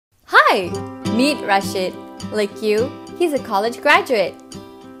Hi! Meet Rashid. Like you, he's a college graduate.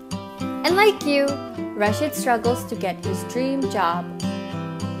 And like you, Rashid struggles to get his dream job.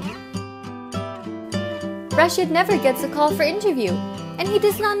 Rashid never gets a call for interview, and he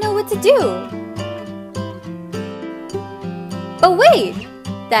does not know what to do. But wait!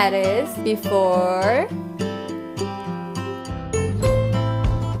 That is before...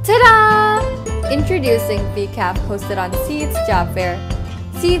 Ta-da! Introducing ViCaF, hosted on Seeds Job Fair.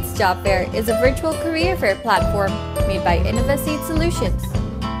 Seeds Job Fair is a virtual career fair platform made by Innovaseeds Solutions.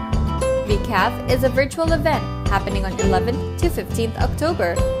 ViCaF is a virtual event happening on 11th to 15th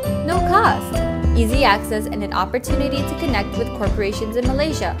October. No cost, easy access, and an opportunity to connect with corporations in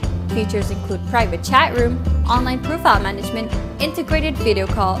Malaysia. Features include private chat room, online profile management, integrated video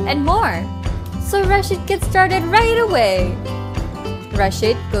call, and more. So Rashid gets started right away.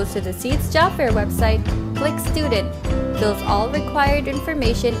 Rashid goes to the Seeds Job Fair website, clicks Student, fills all required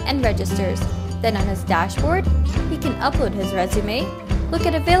information, and registers. Then on his dashboard, he can upload his resume, look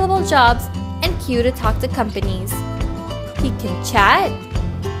at available jobs, and queue to talk to companies. He can chat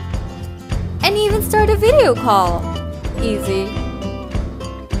and even start a video call. Easy.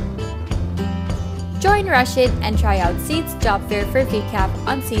 Join Rashid and try out Seeds Job Fair for ViCaF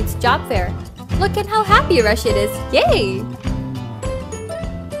on Seeds Job Fair. Look at how happy Rashid is. Yay!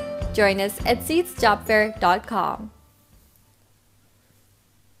 Join us at seedsjobfair.com.